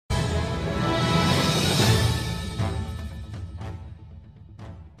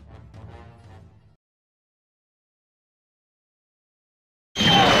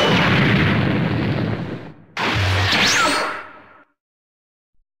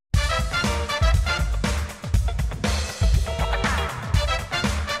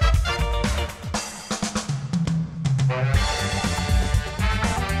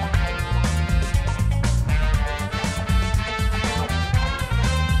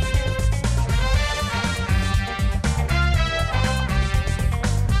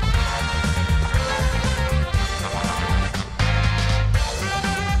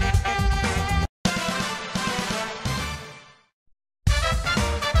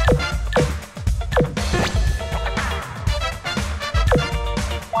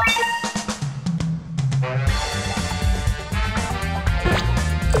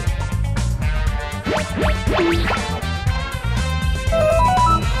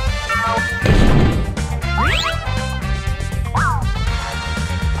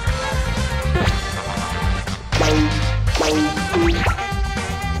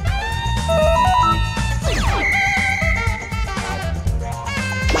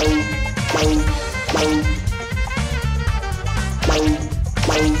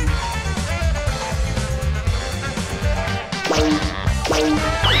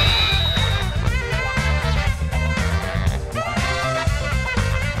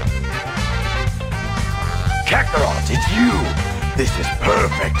Kakarot, it's you! This is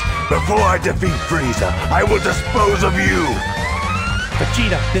perfect! Before I defeat Frieza, I will dispose of you!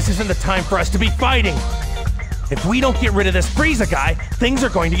 Vegeta, this isn't the time for us to be fighting! If we don't get rid of this Frieza guy, things are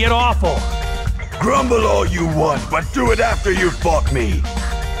going to get awful! Grumble all you want, but do it after you fought me!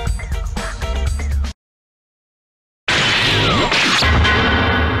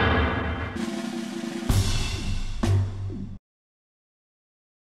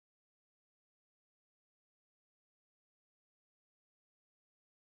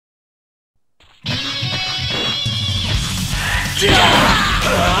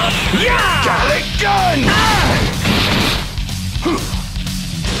 Gallic Gun!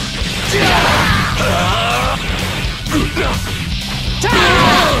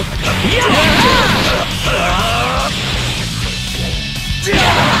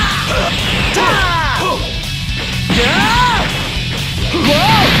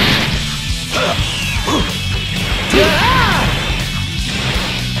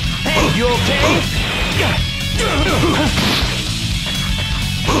 Hey, you okay?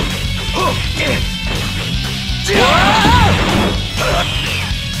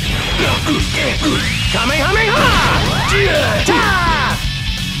 Kamehameha!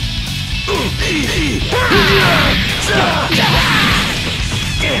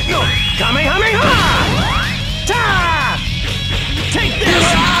 Kamehameha! Take this!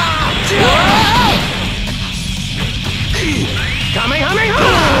 Kamehameha!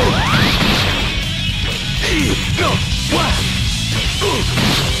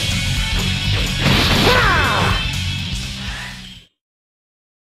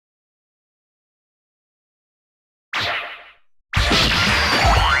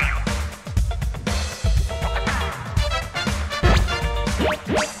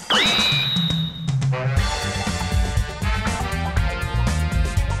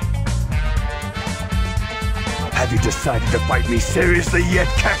 Have you decided to fight me seriously yet,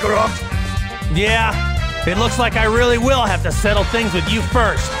 Kakarot? Yeah, it looks like I really will have to settle things with you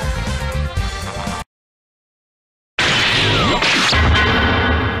first.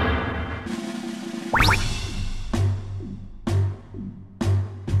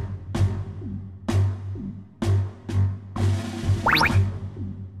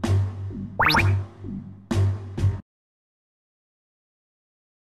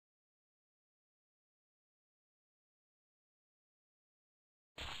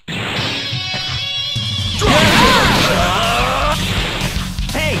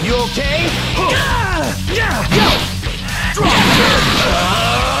 Hey, you okay?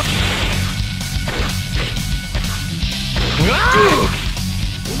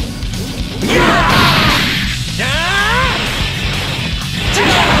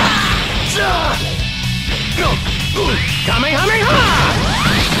 Kamehameha!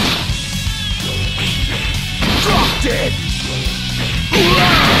 Drop dead!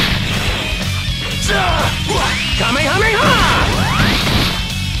 Kamehameha!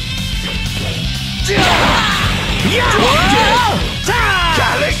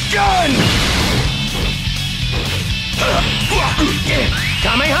 Gallic Gun!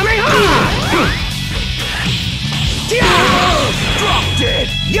 Kamehameha! Drop dead!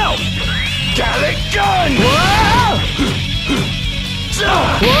 Yo! Gallic Gun!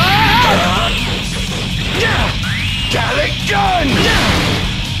 Gallic Gun!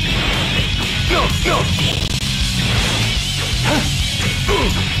 No!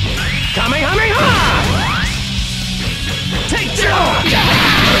 Kamehameha! Take two!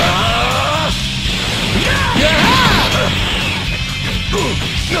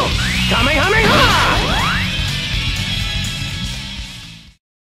 No! Kamehameha!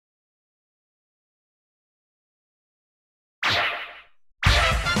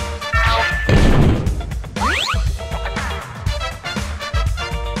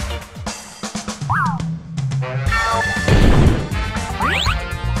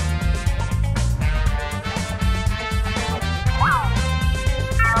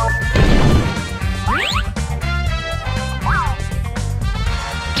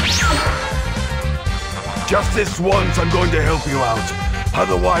 Just this once, I'm going to help you out.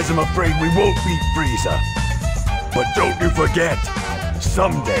 Otherwise, I'm afraid we won't beat Frieza. But don't you forget,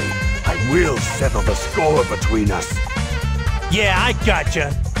 someday, I will settle the score between us. Yeah, I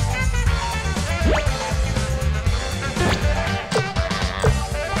gotcha.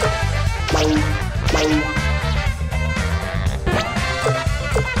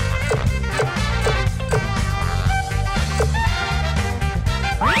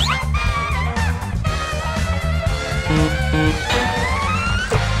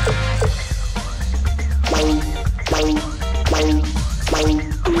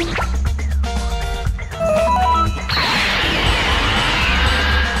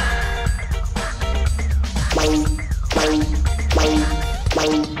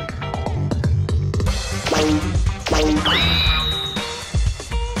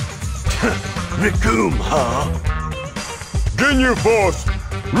 Recoome, huh? Ginyu Force!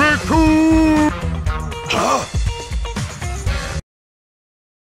 Recoome! Huh?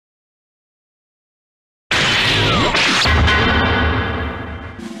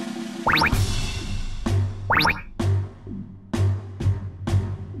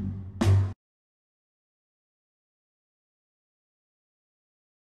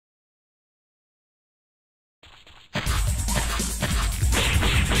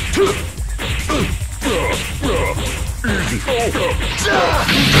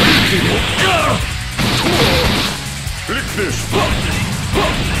 Lick this!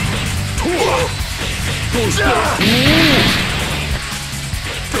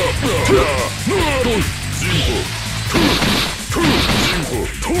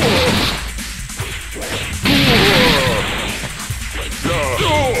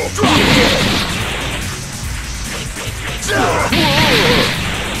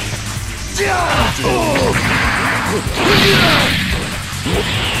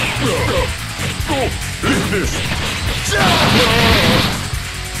 Lick this!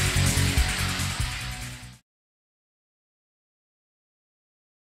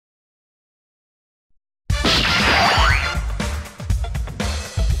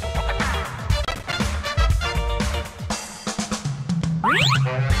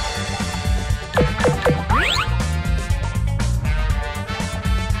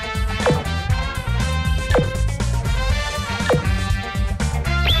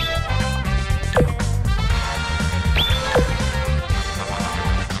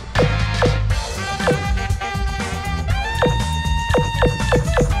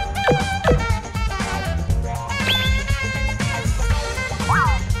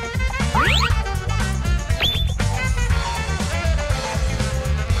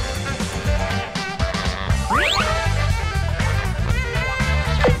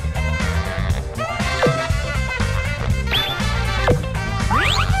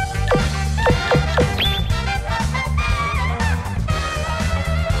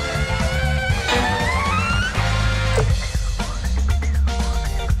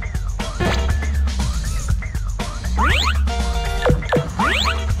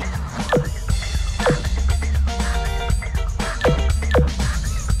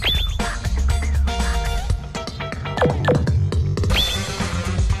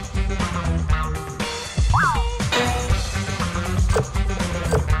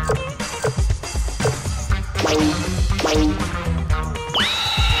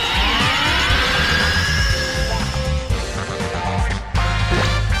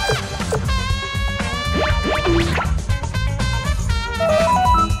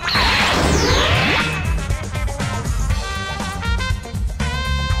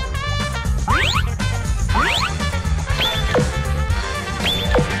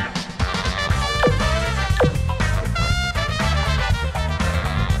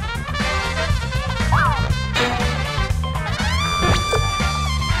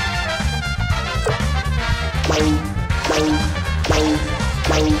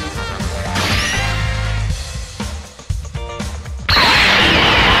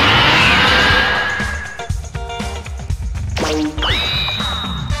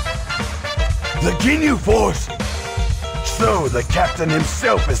 The Ginyu Force! So the captain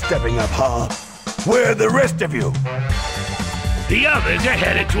himself is stepping up, huh? Where are the rest of you? The others are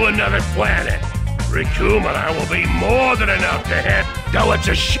headed to another planet. Recoome and I will be more than enough to head. Though it's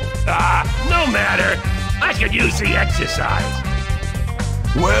no matter. I could use the exercise.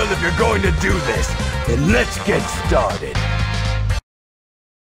 Well, if you're going to do this, then let's get started.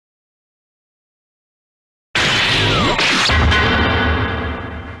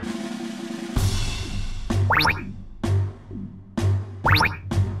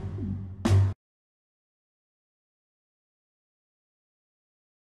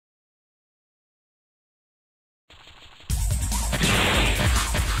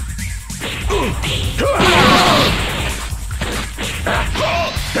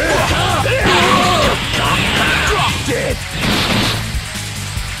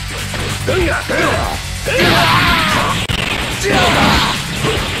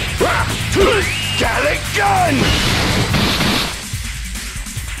 Gallic gun!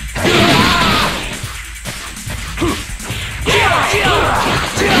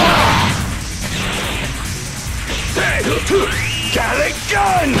 Gallic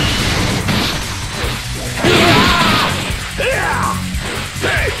gun!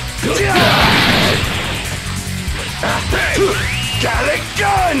 Gallic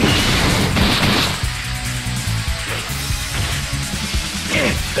gun!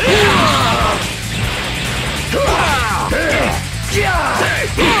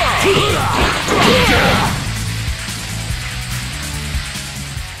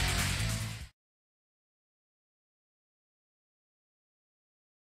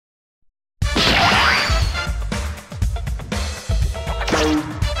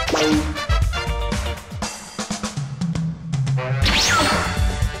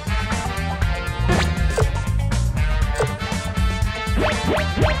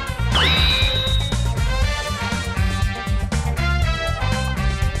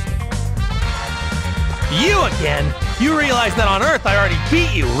 You again? You realize that on Earth I already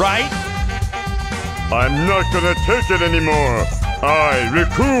beat you, right? I'm not gonna take it anymore. I,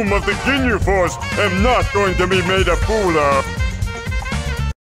 Raccoon of the Ginyu Force, am not going to be made a fool of.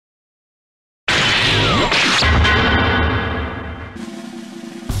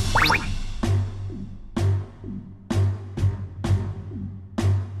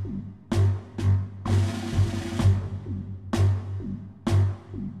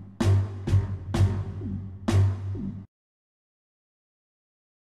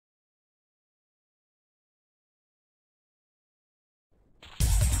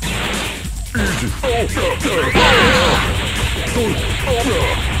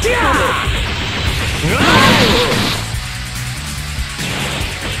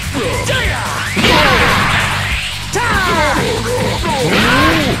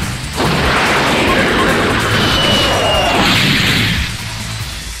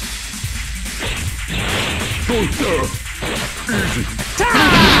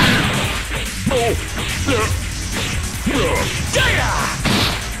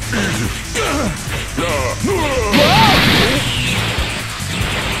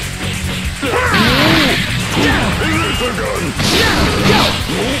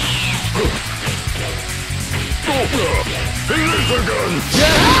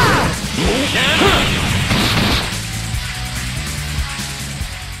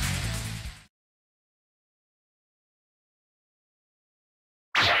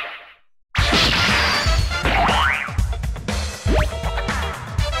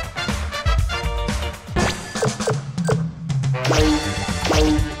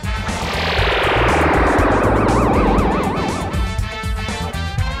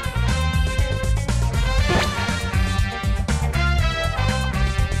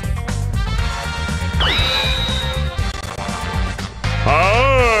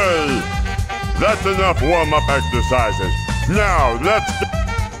 That's enough warm-up exercises. Now, let's...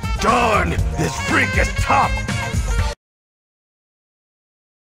 Darn! This freak is tough!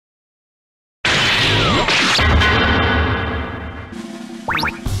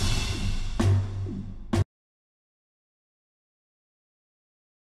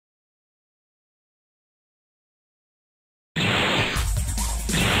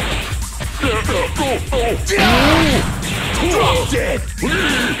 Dropped it!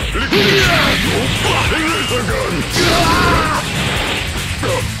 Dropped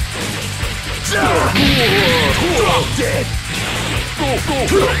it!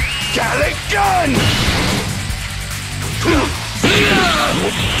 Got it gun!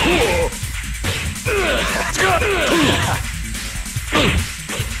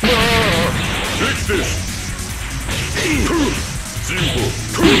 Fix this!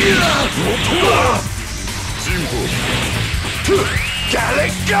 Simple. Got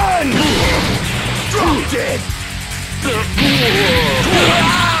it gun! Dropped it!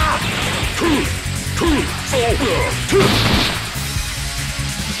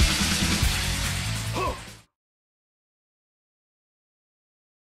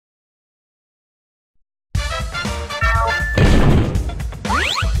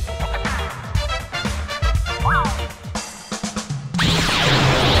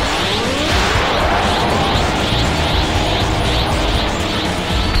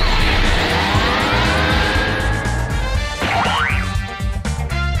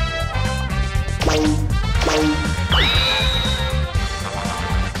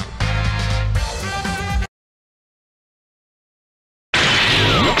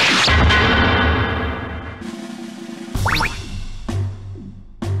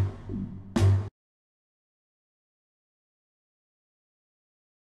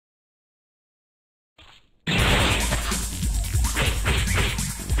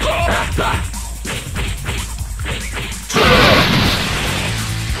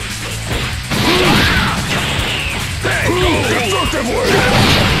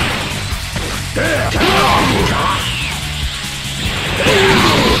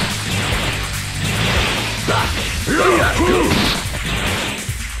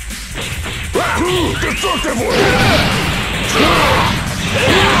 Destructively!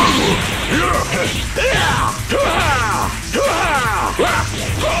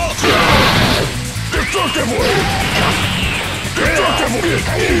 Destructively!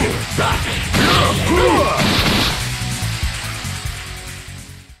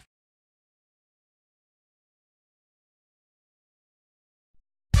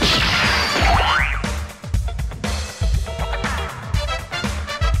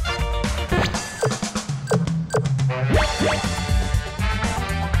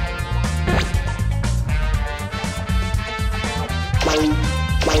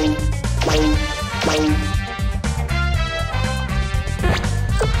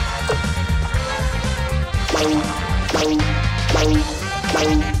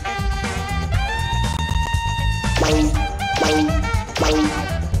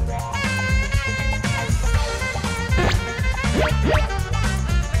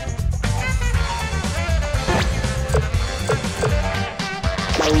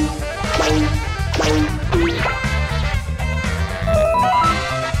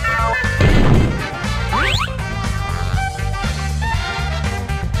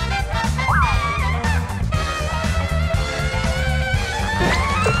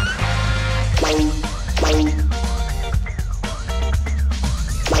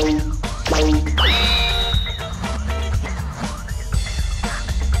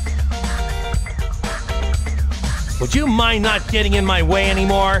 Would you mind not getting in my way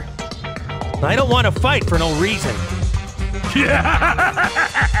anymore? I don't want to fight for no reason.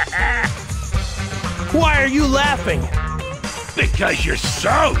 Why are you laughing? Because you're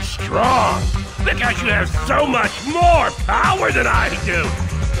so strong. Because you have so much more power than I do.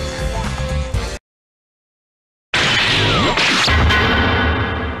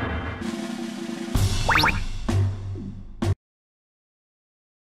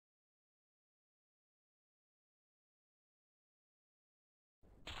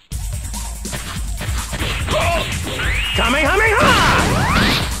 Kamehameha!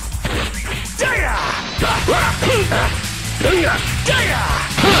 Daya! Daya!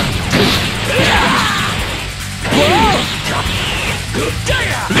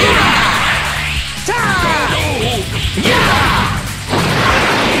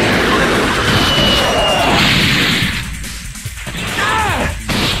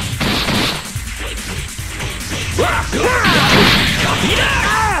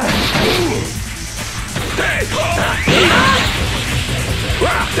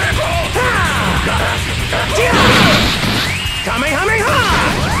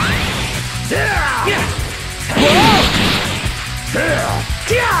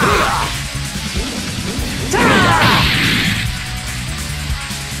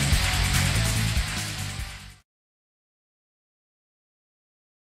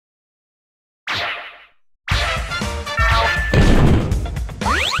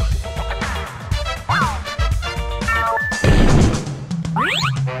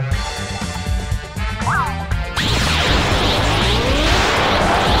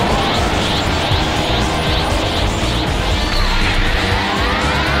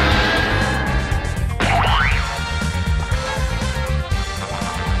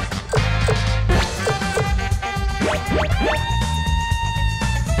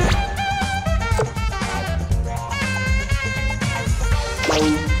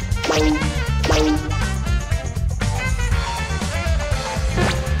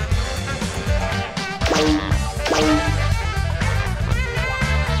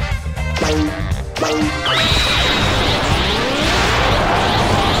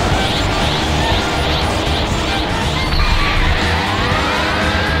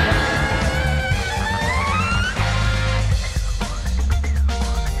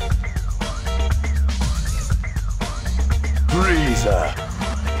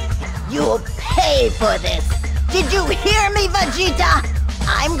 You'll pay for this! Did you hear me, Vegeta?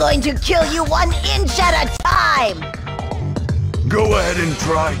 I'm going to kill you 1 inch at a time! Go ahead and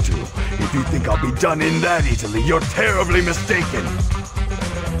try to. If you think I'll be done in that easily, you're terribly mistaken.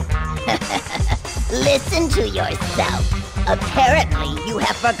 Listen to yourself. Apparently, you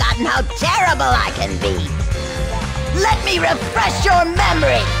have forgotten how terrible I can be. Let me refresh your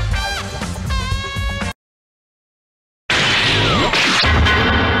memory!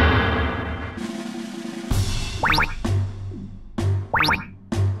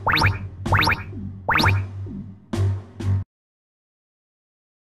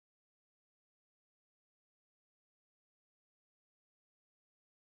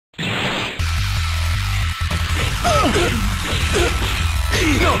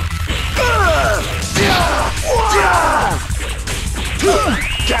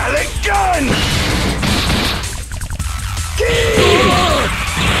 Gallic gun!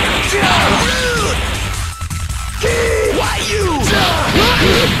 Why you?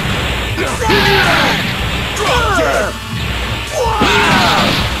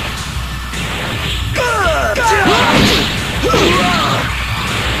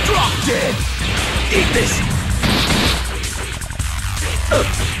 Drop dead! Eat this!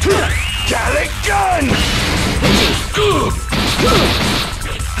 Gallic gun! Eat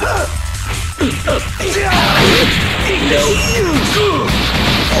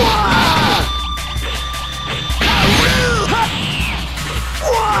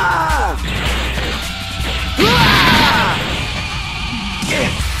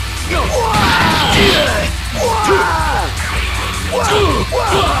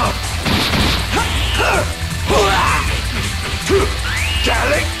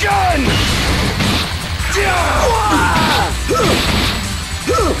Gallic gun!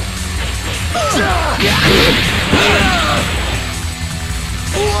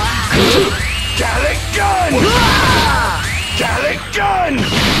 Gallic gun! Gallic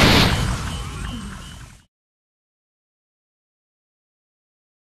gun!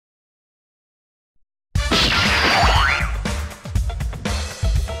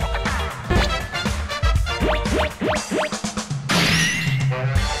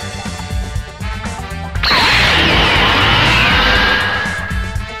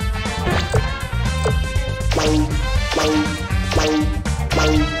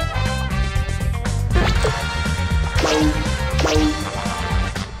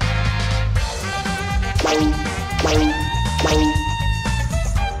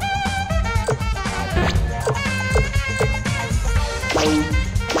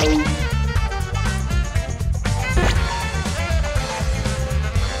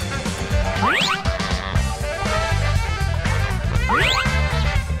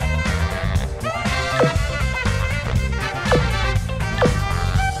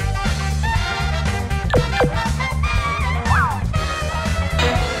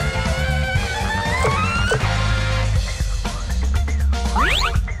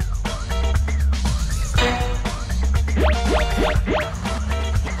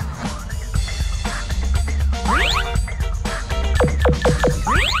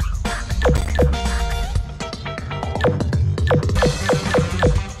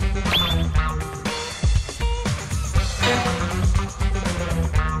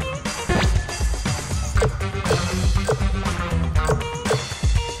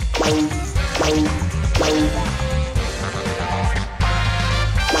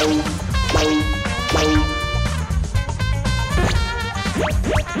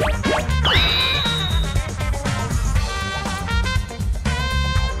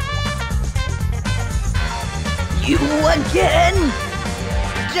 You again?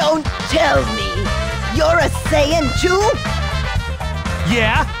 Don't tell me. You're a Saiyan too?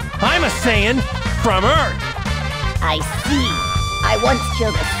 Yeah, I'm a Saiyan from Earth. I see. I once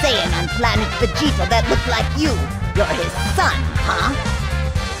killed a Saiyan on planet Vegeta that looked like you. You're his son, huh?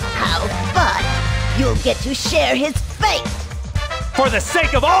 How fun. You'll get to share his fate. For the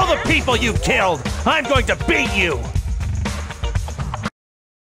sake of all the people you killed, I'm going to beat you.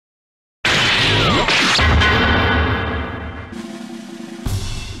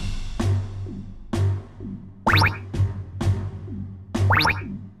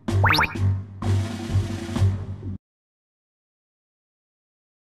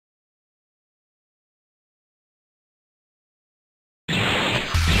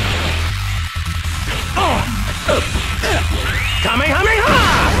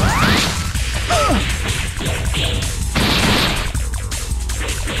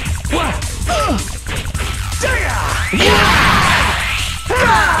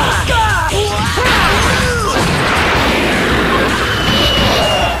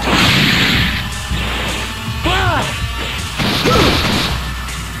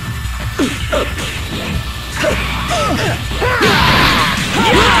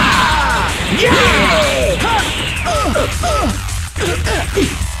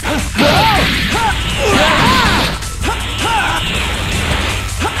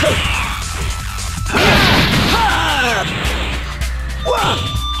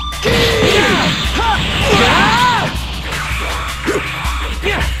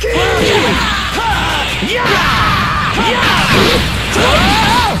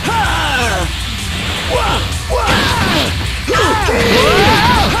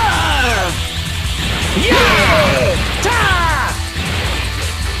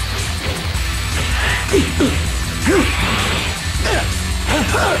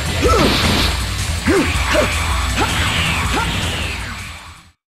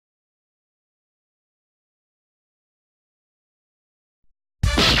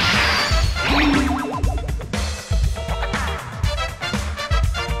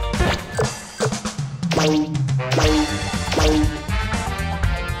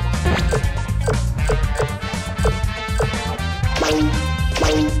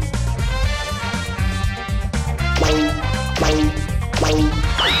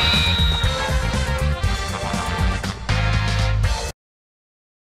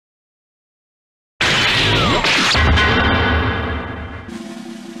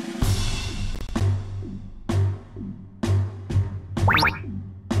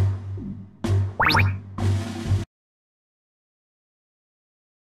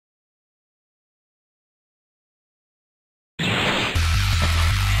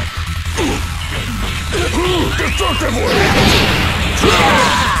 Destructive Wave!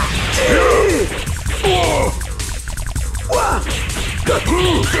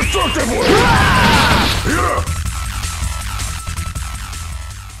 Destructive Wave!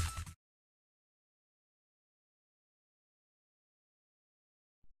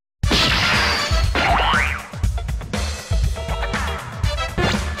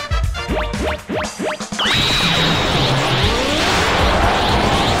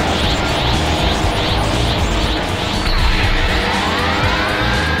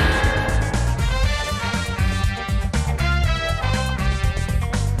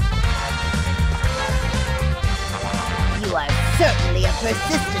 You are certainly a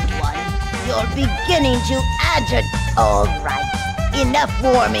persistent one. You're beginning to agitate. All right, enough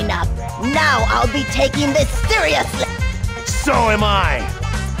warming up. Now I'll be taking this seriously. So am I!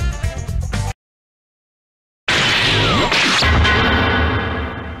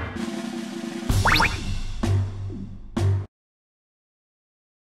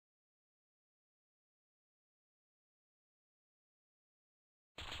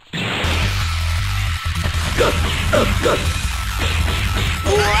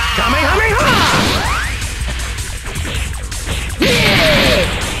 Kamehameha!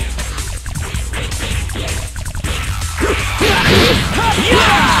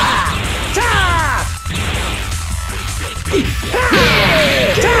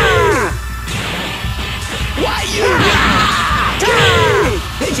 Why you?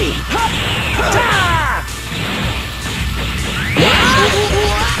 Pidgey!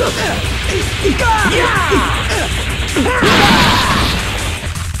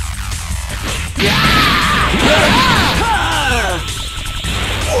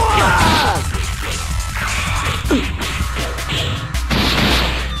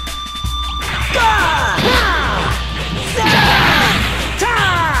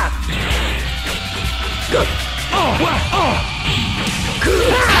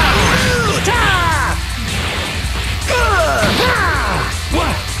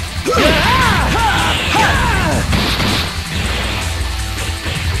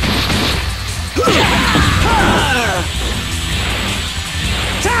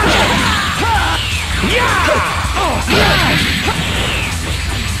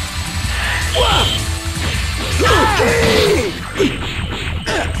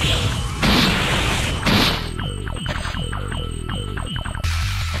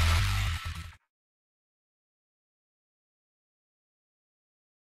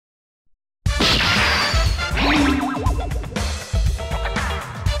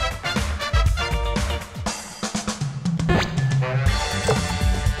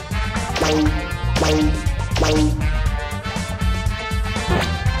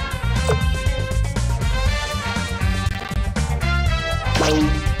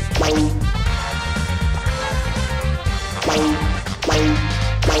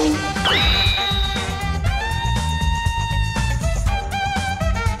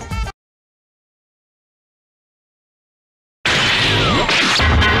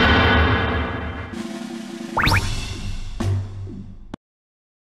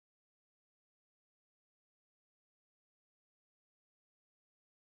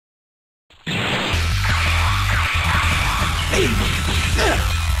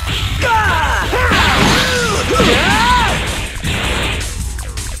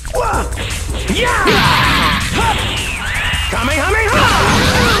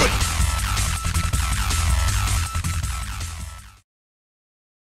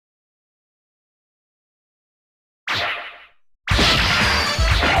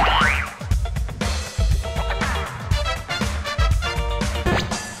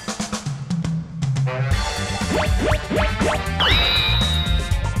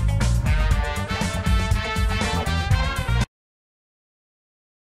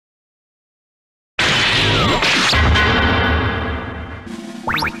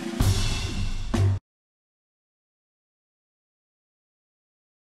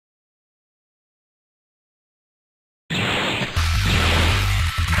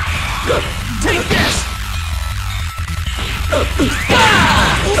 Take this!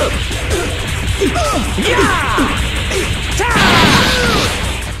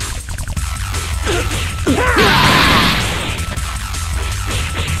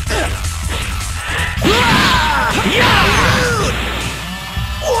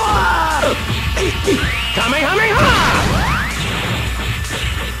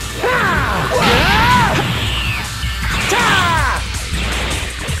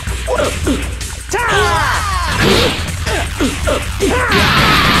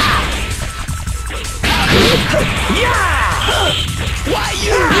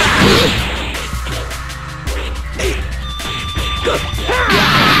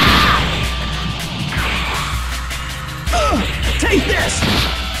 Take this!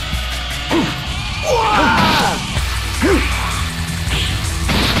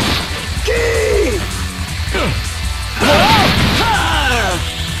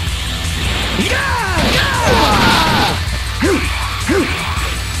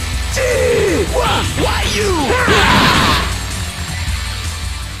 Why you?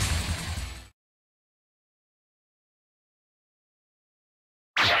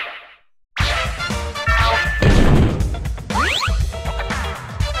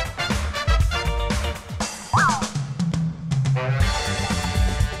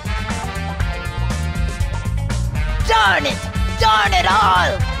 Darn it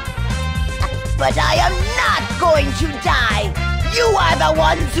all! But I am not going to die! You are the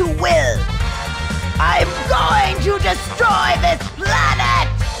ones who will! I'm going to destroy this planet!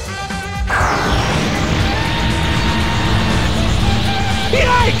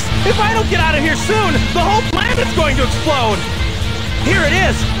 Yikes! If I don't get out of here soon, the whole planet's going to explode! Here it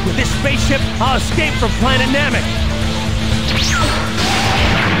is! With this spaceship, I'll escape from planet Namek!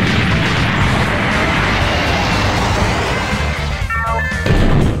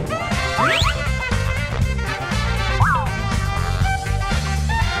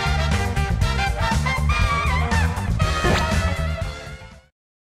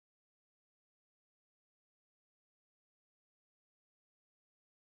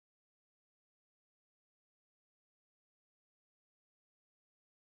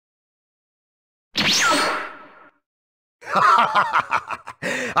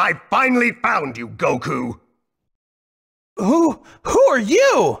 I finally found you, Goku! Who are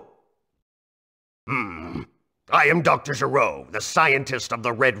you? I am Dr. Gero, the scientist of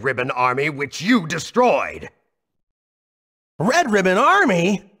the Red Ribbon Army which you destroyed! Red Ribbon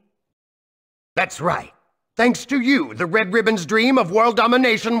Army? That's right. Thanks to you, the Red Ribbon's dream of world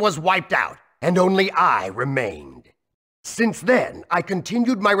domination was wiped out, and only I remained. Since then, I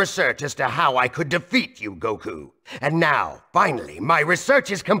continued my research as to how I could defeat you, Goku. And now, finally, my research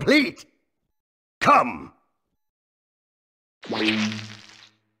is complete! Come!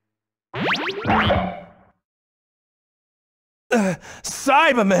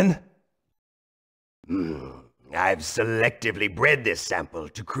 Cyberman! I've selectively bred this sample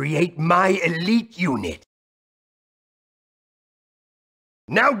to create my elite unit.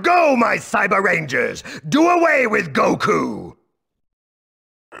 Now go, my Cyber Rangers! Do away with Goku!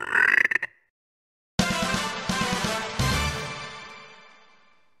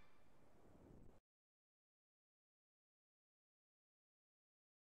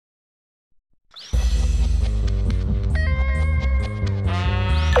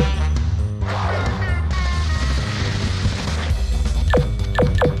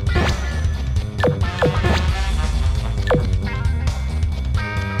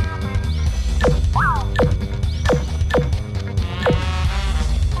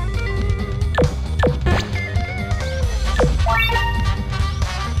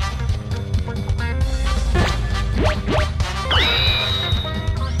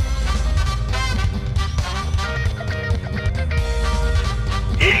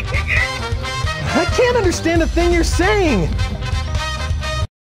 I can't understand a thing you're saying!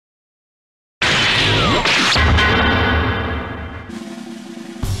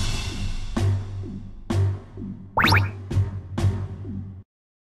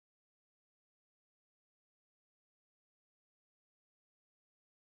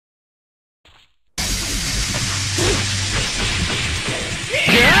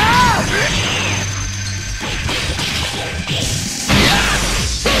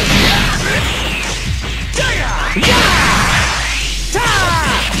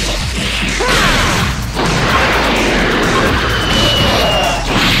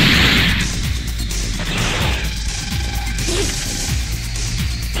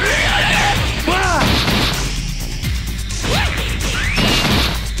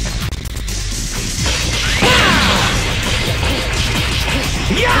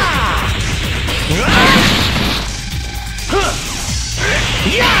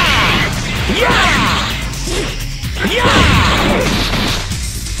 Yeah! Yeah! Yeah!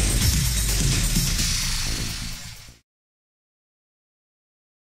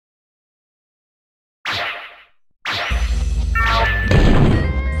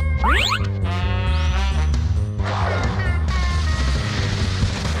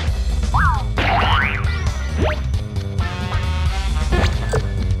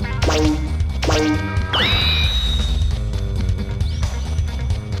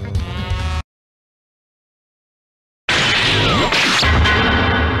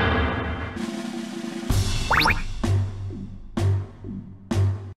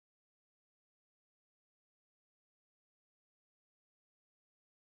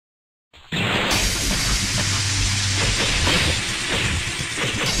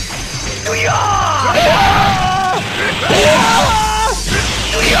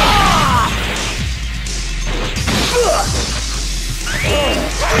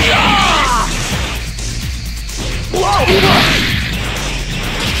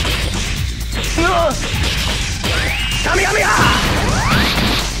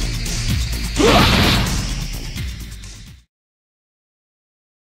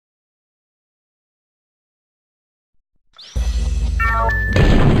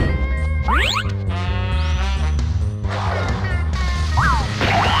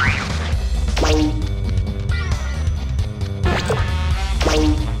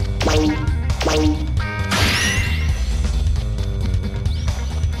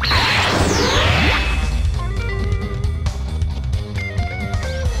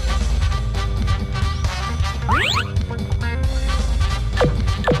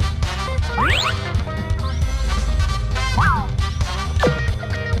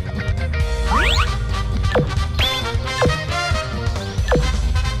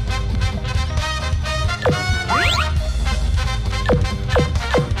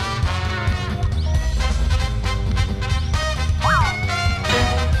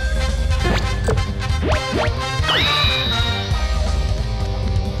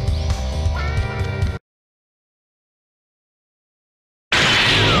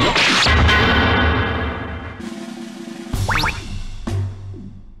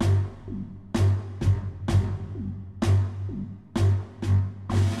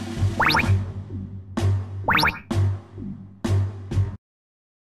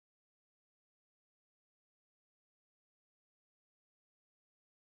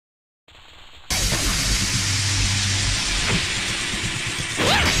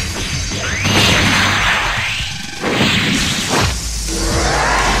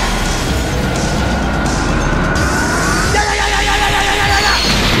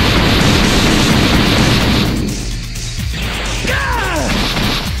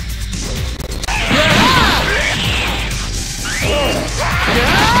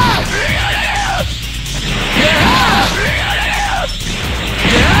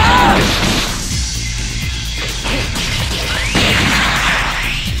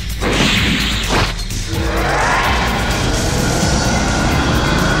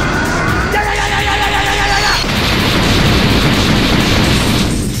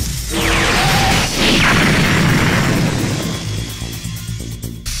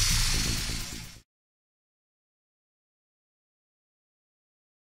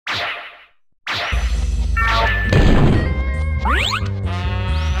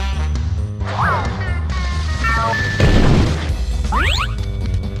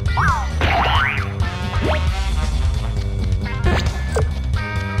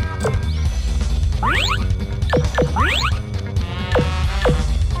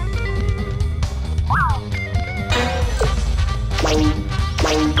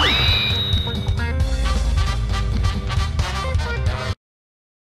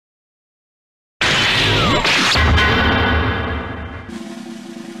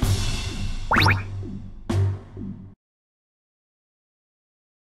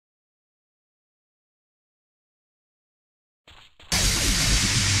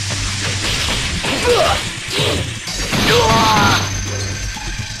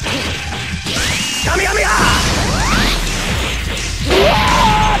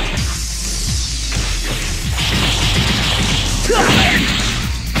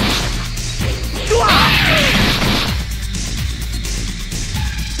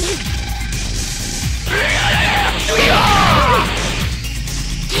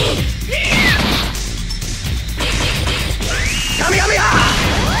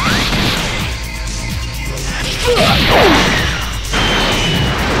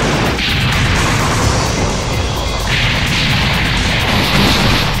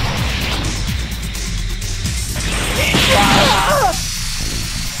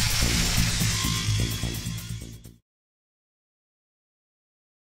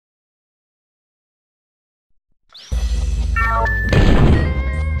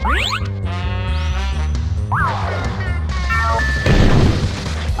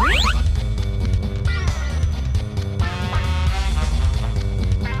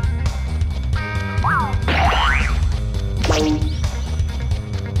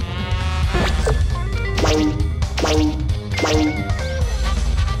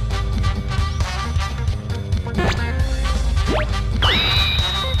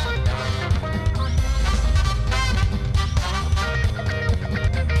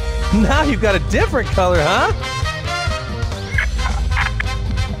 Now you've got a different color, huh?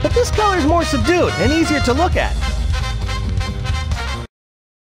 But this color's more subdued and easier to look at.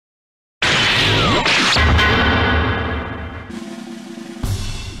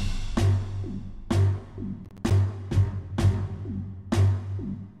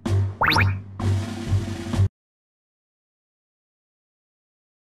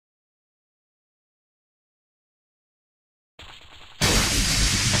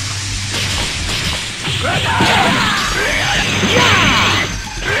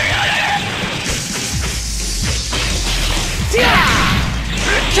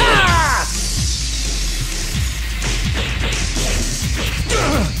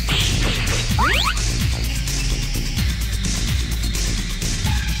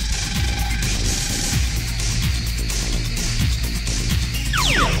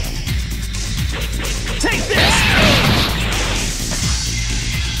 Take this!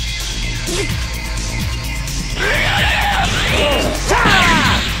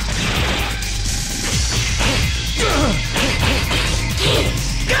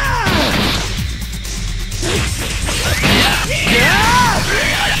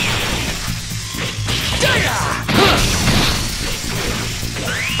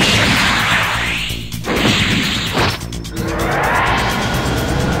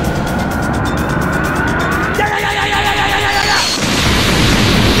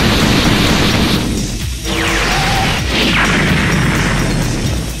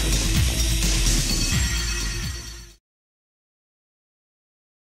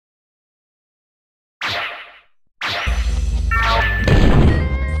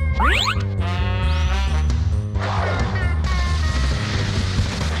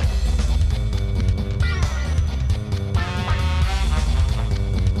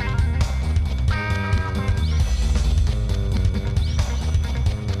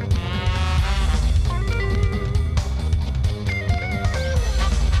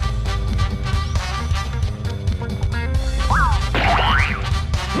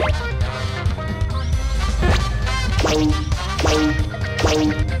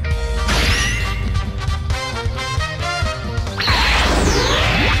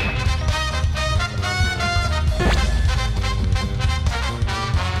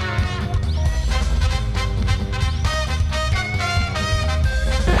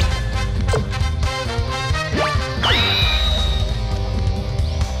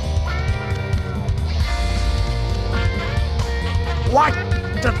 What?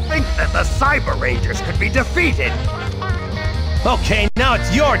 To think that the Cyber Rangers could be defeated! Okay, now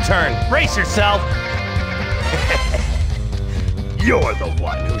it's your turn. Brace yourself. You're the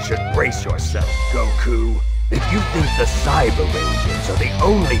one who should brace yourself, Goku. If you think the Cyber Rangers are the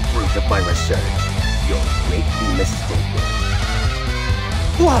only fruit of my research, you're greatly mistaken.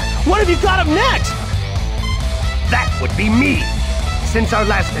 What have you got up next? That would be me! Since our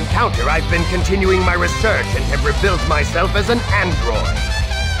last encounter, I've been continuing my research and have rebuilt myself as an android.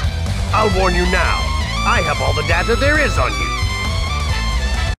 I'll warn you now, I have all the data there is on you.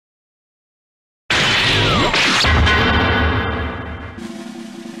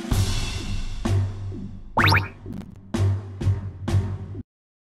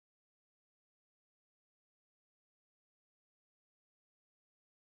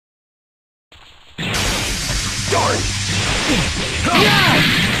 Darn!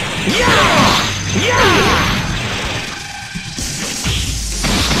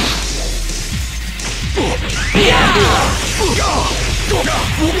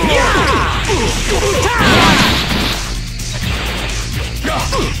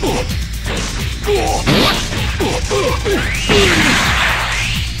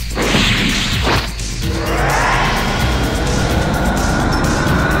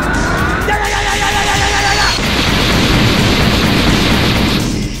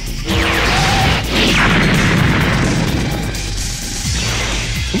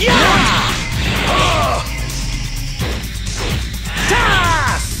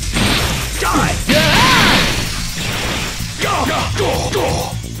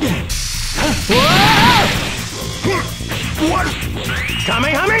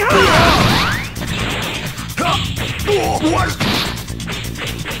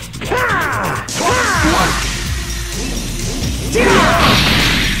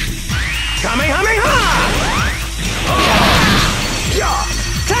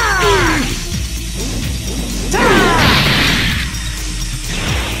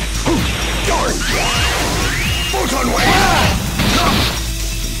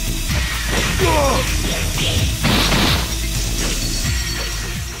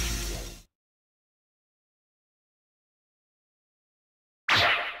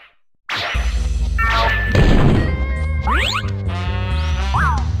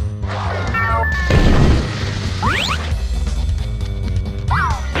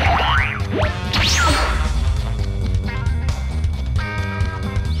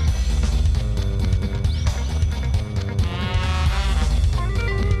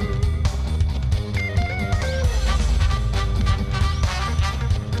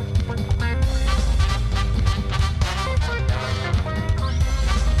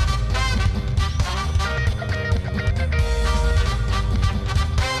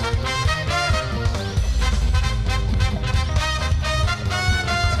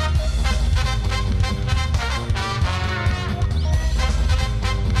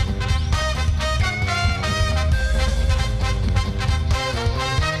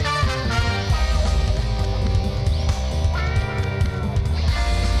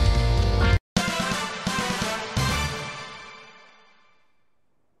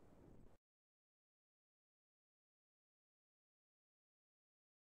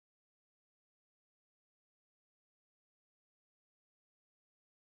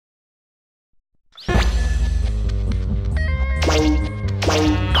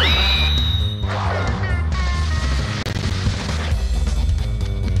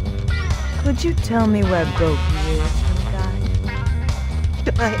 tell me where Goku is, little guy?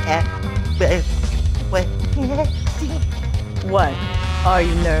 What? Are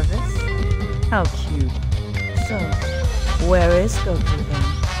you nervous? How cute. So, where is Goku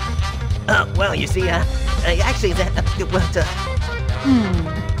then? Well, you see, actually,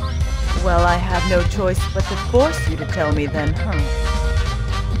 Well, I have no choice but to force you to tell me then, huh?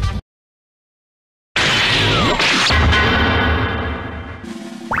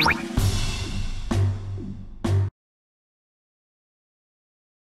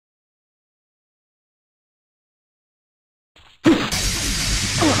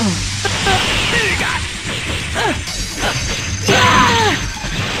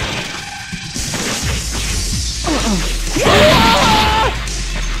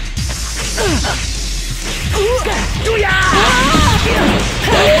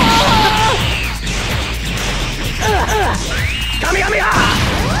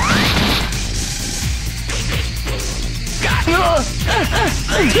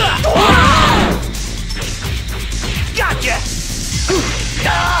 Gotcha!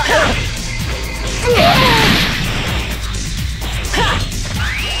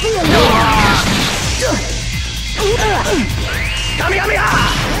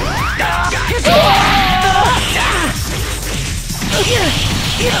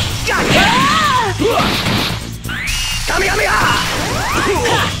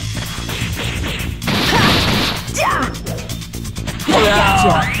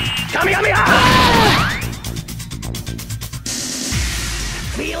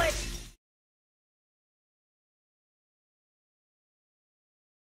 Feel it?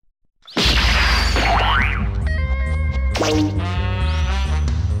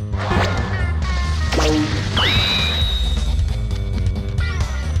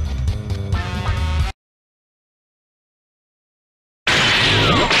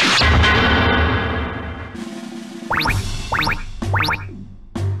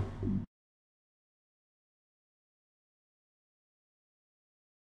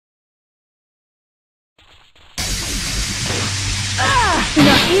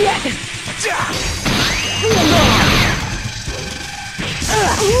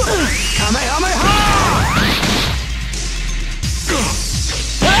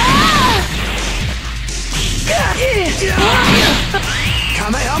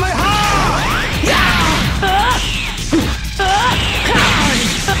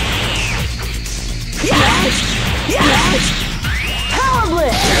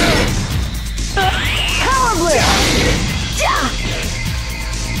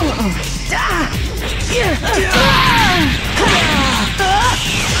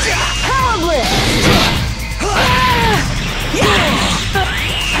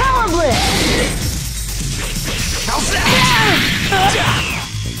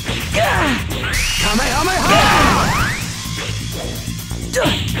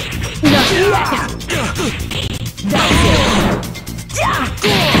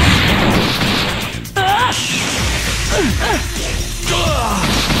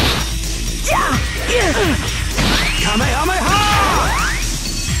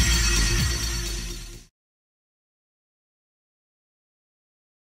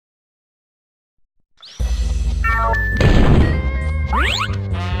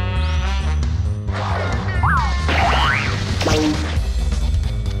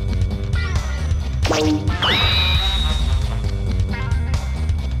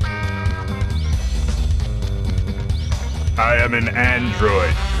 I am an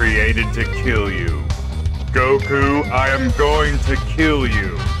android created to kill you. Goku, I am going to kill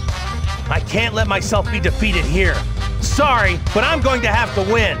you. I can't let myself be defeated here. Sorry, but I'm going to have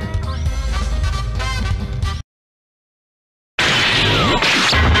to win.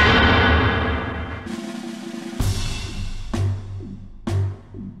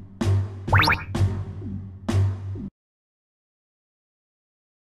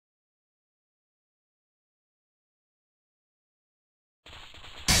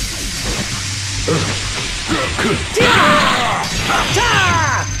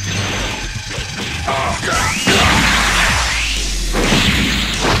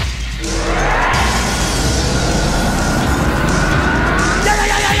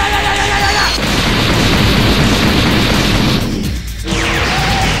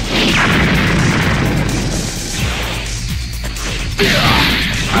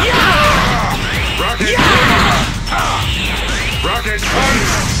 Rocket punch!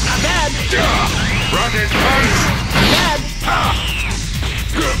 Not bad. Rocket punch! Not bad.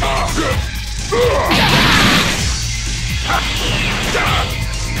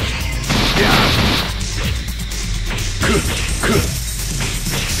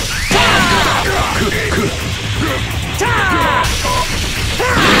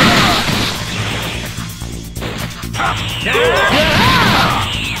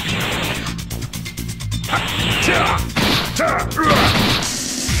 Rocket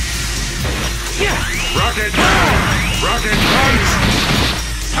punch! Rocket punch!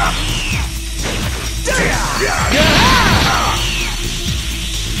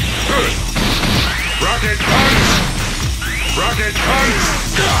 Rocket punch! Rocket punch!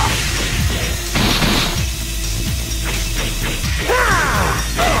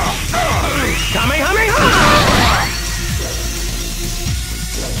 Kamehameha!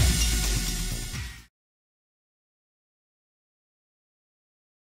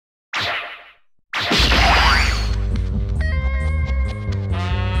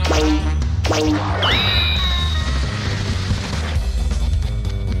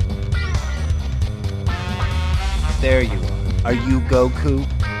 There you are. Are you Goku?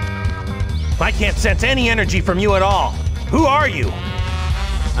 I can't sense any energy from you at all. Who are you?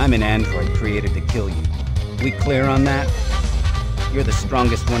 I'm an android created to kill you. We clear on that? You're the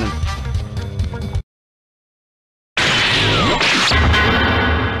strongest one in...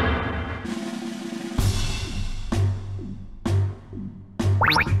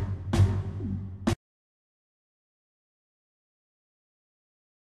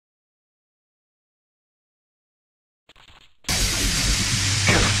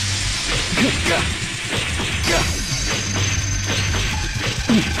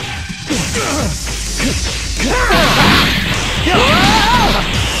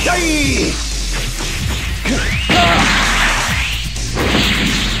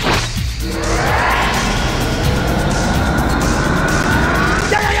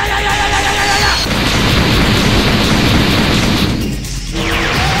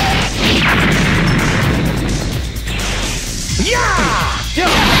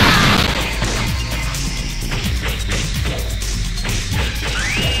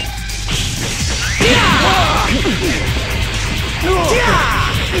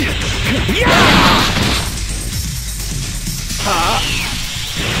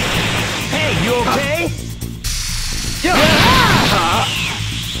 Hey, you okay?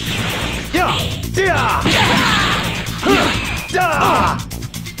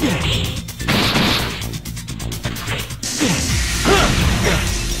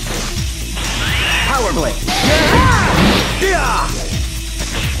 Power Blade!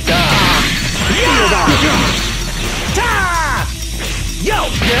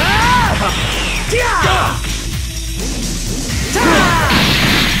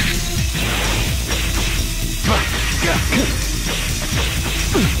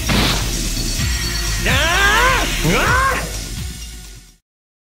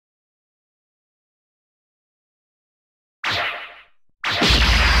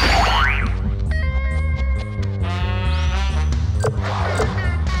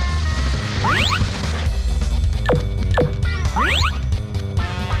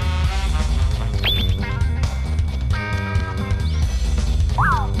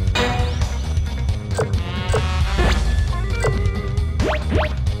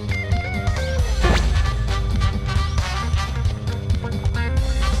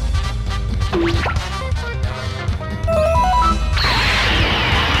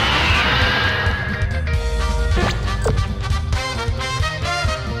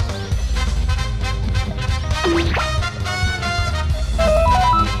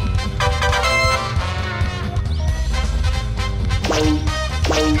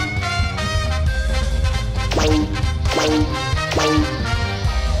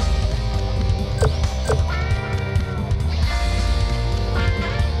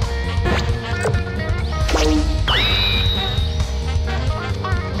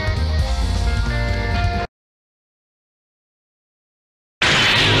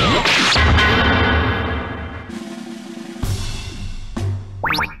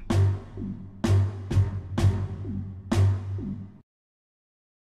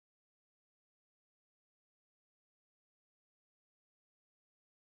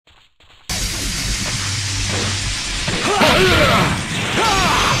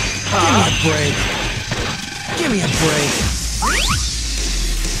 Break. Give me a break.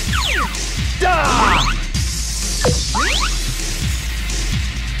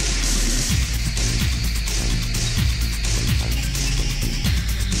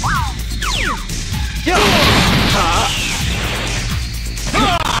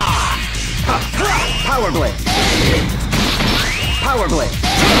 Power Blade! Power Blade!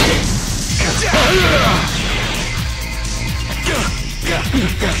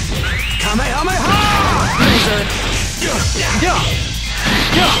 Kamehameha! Laser!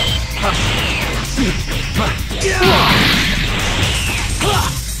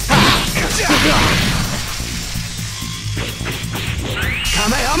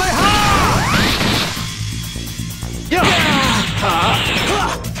 Kamehameha!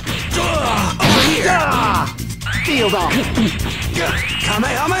 shield off!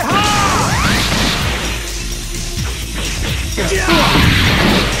 Kamehameha!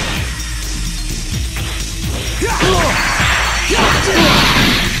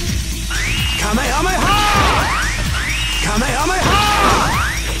 Kamehameha! Kamehameha!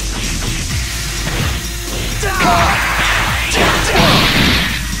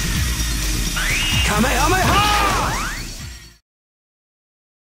 Kamehameha!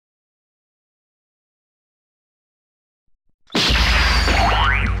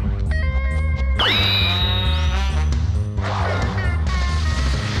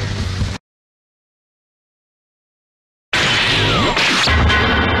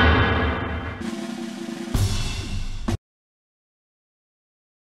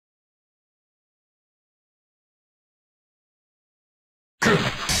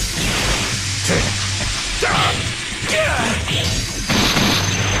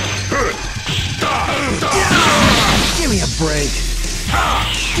 Give me a break.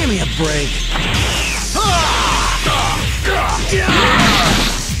 Give me a break.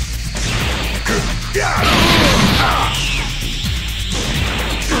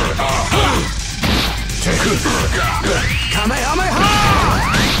 Kamehameha!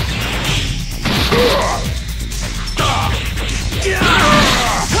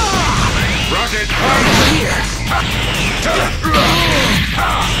 Rocket punch!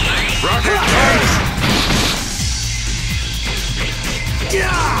 Rocket punch!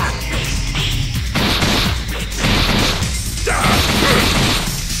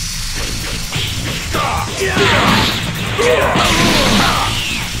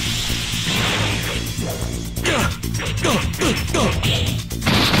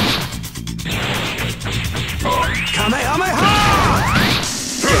 Kamehameha!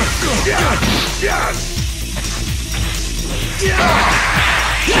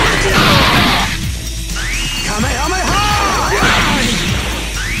 Kamehameha!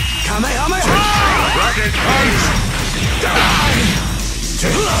 Kamehameha! Rocket punch!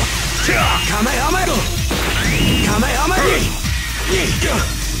 Kamehameha! Kamehameha!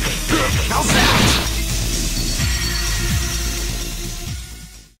 How's that?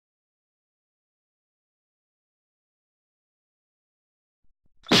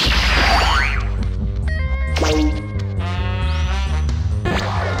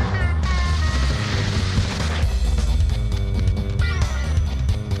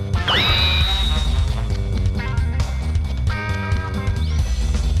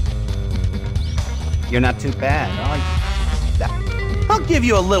 You're not too bad. I'll give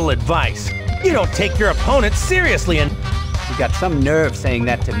you a little advice. You don't take your opponents seriously and... You got some nerve saying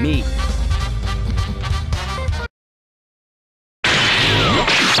that to me.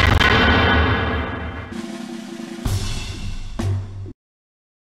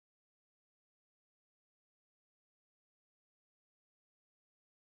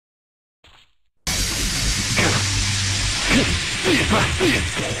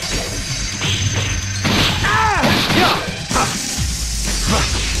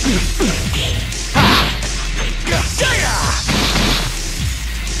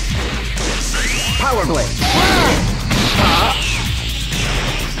 Power Blade!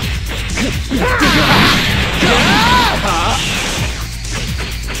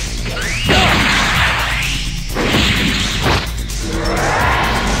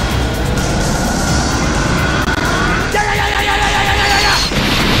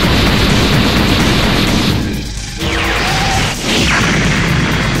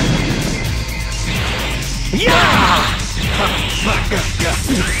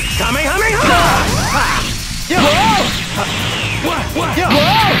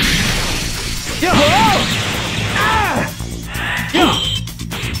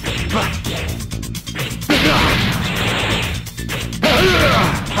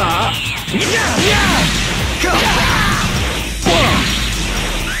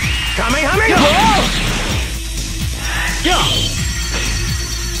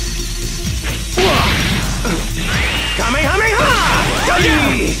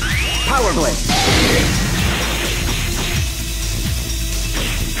 Power Blade!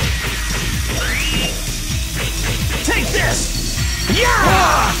 Take this!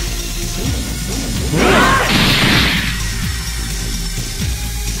 Yeah!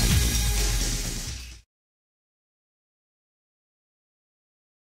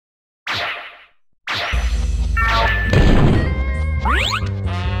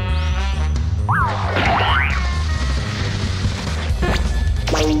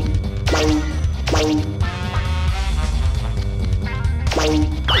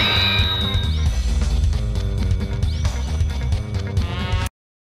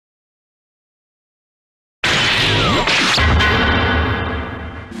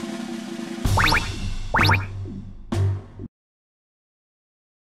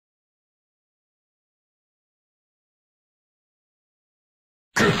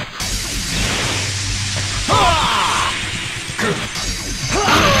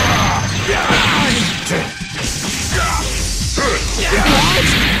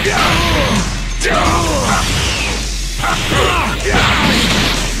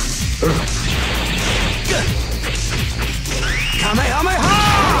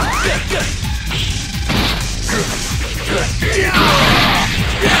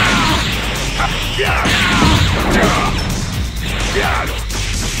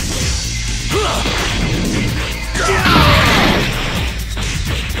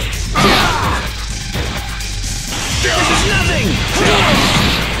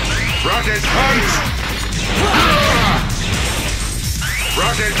 Rocket punch!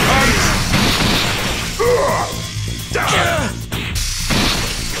 Rocket punch!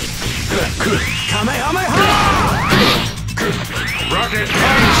 Kamehameha! Rocket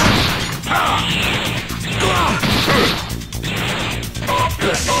punch!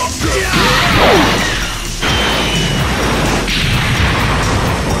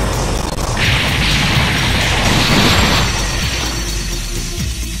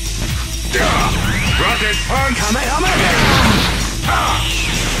 Rocket punch! Kamehameha!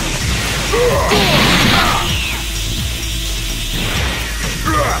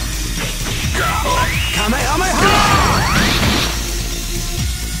 Kamehameha!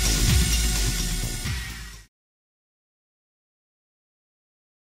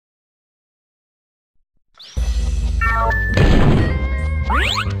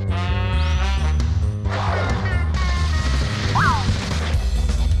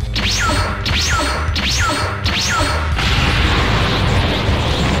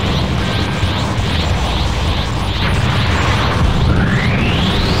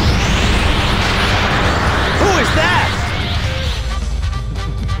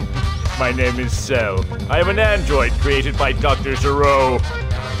 My name is Cell. I am an android created by Dr. Zero.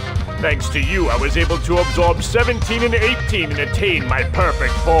 Thanks to you, I was able to absorb 17 and 18 and attain my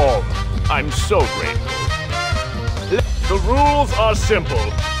perfect form. I'm so grateful. The rules are simple.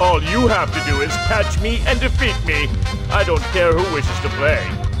 All you have to do is catch me and defeat me. I don't care who wishes to play.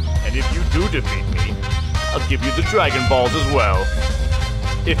 And if you do defeat me, I'll give you the Dragon Balls as well.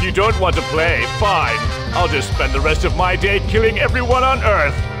 If you don't want to play, fine. I'll just spend the rest of my day killing everyone on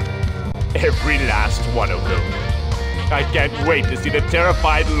Earth. Every last one of them. I can't wait to see the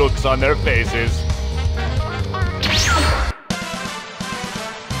terrified looks on their faces.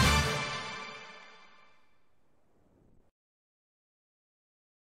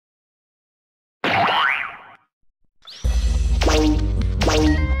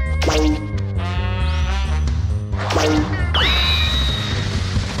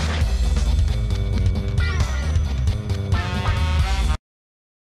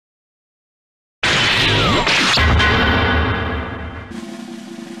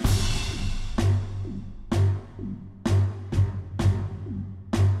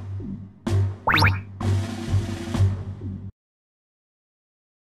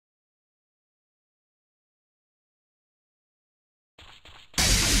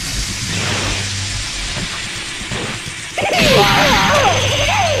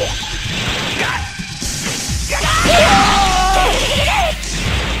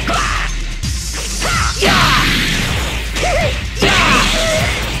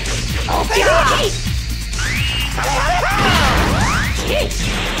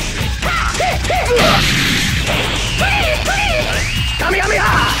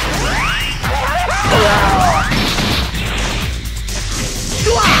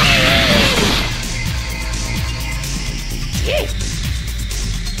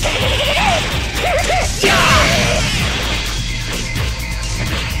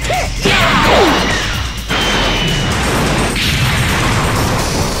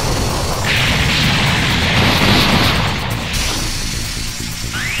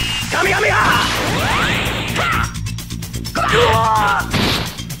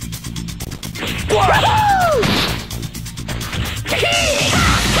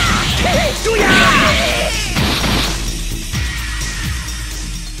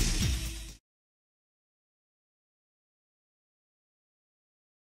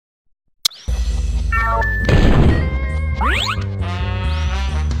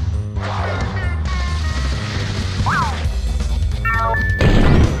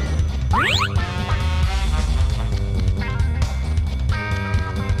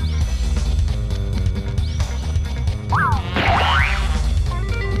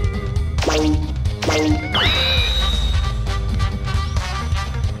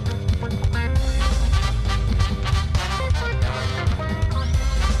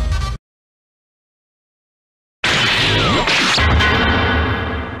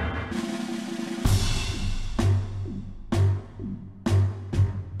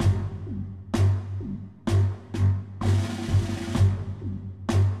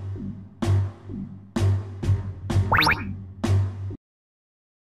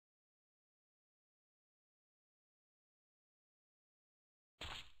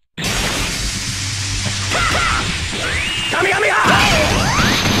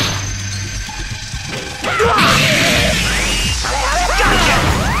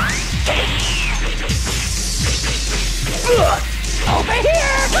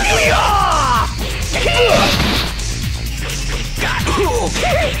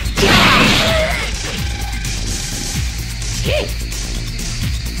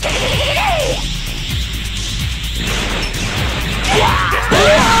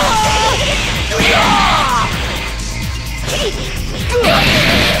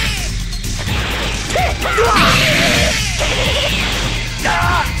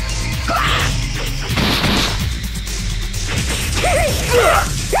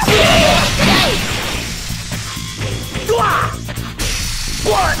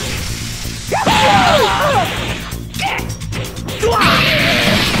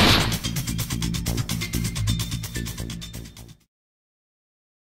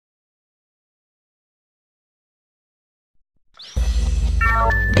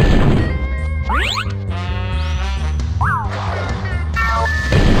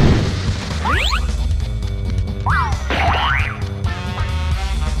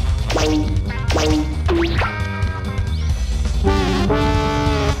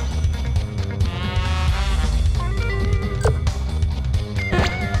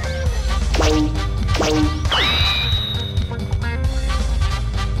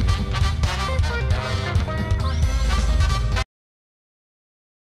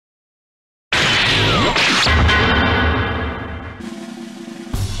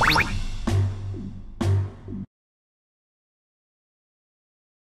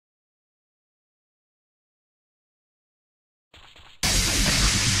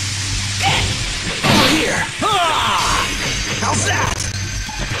 How's that?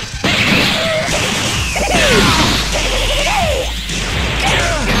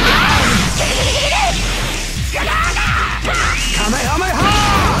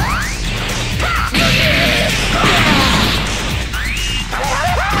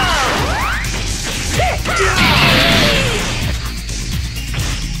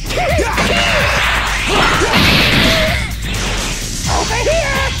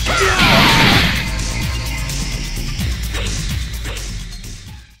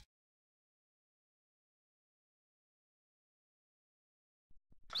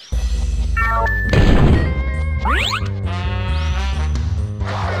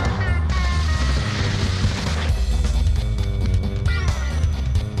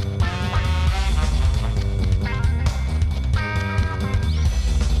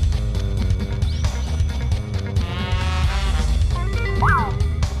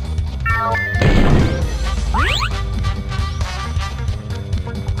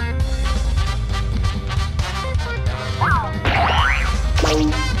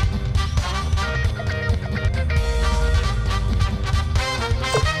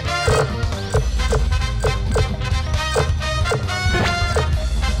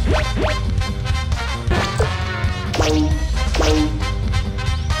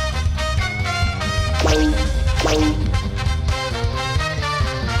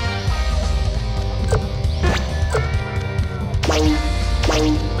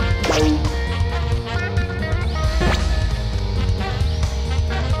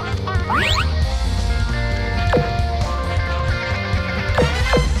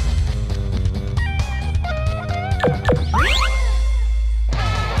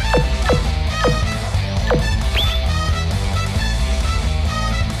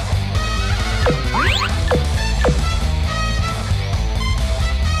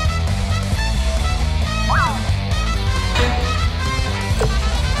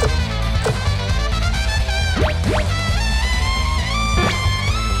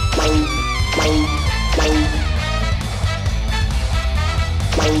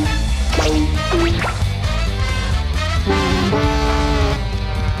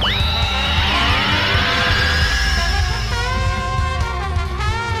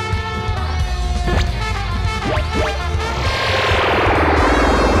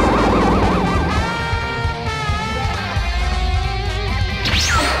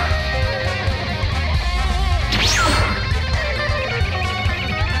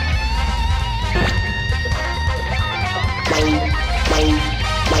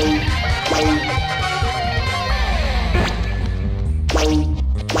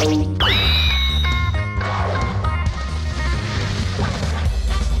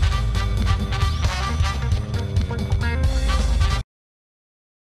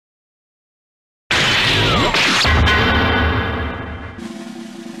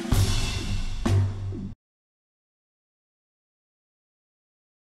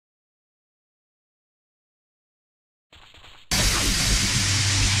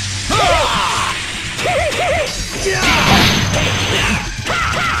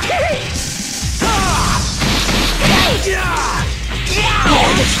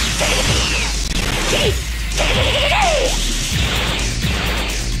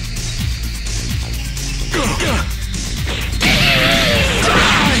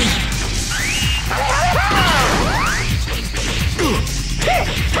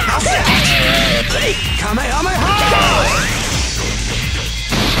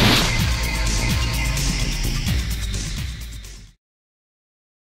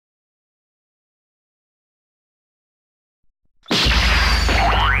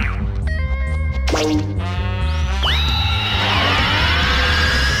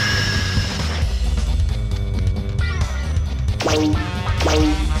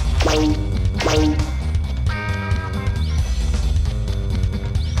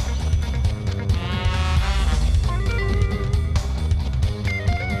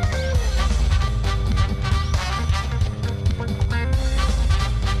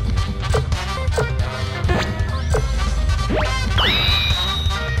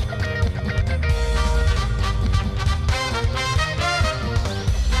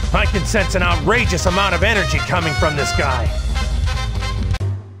 I can sense an outrageous amount of energy coming from this guy.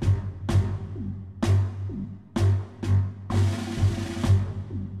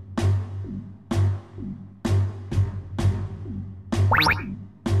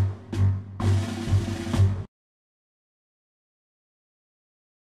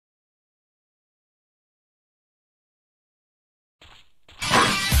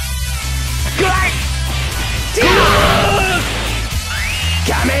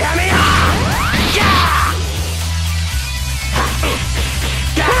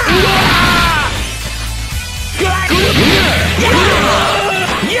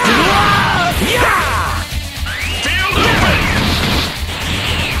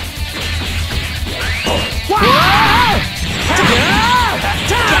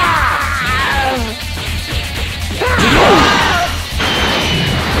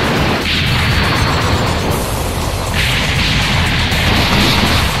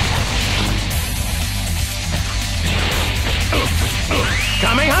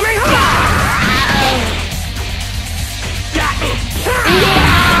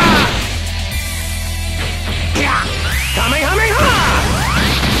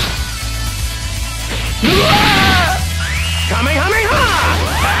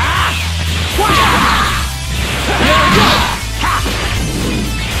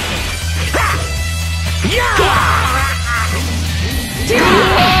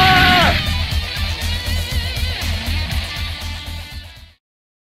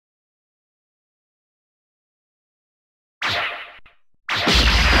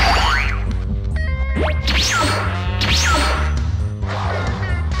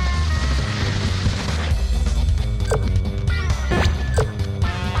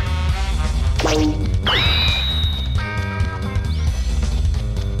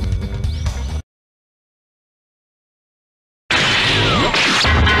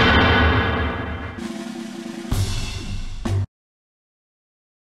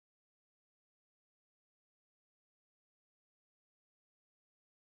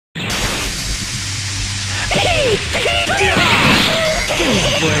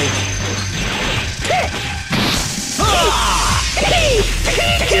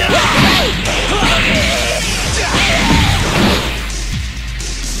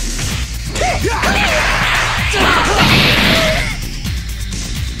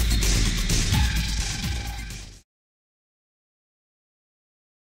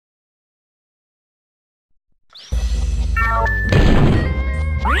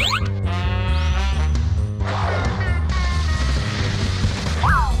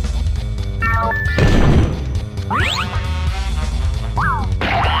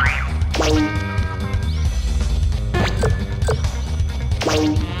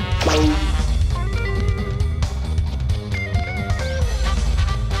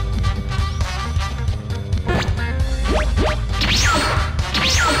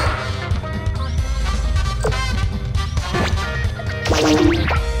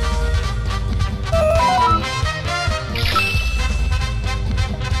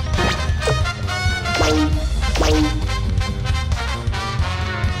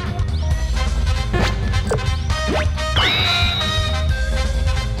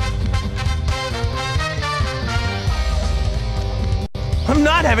 I'm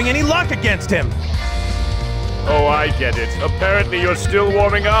not having any luck against him! Oh, I get it. Apparently you're still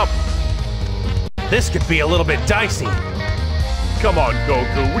warming up. This could be a little bit dicey. Come on,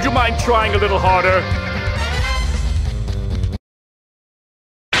 Goku. Would you mind trying a little harder?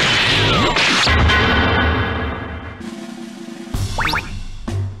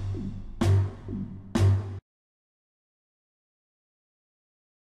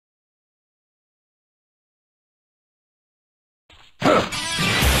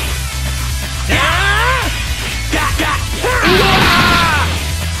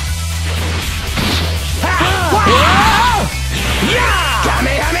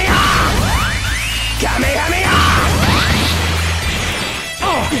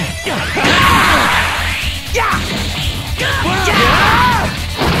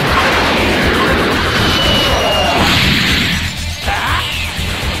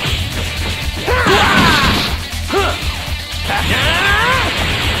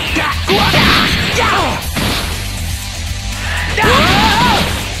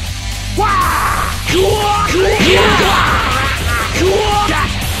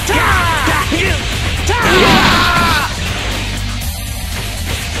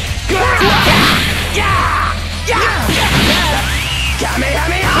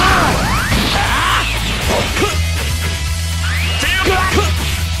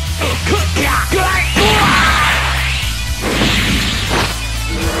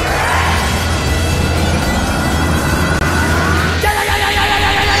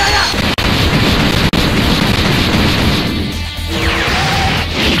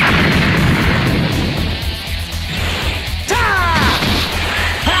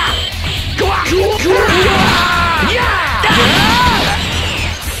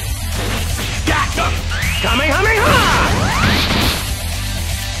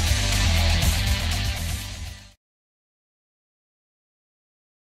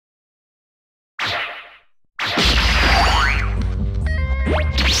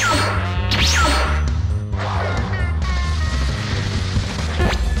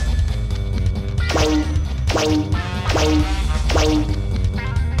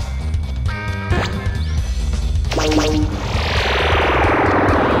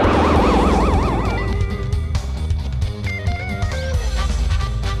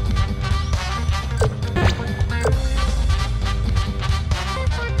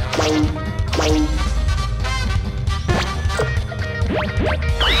 Bye.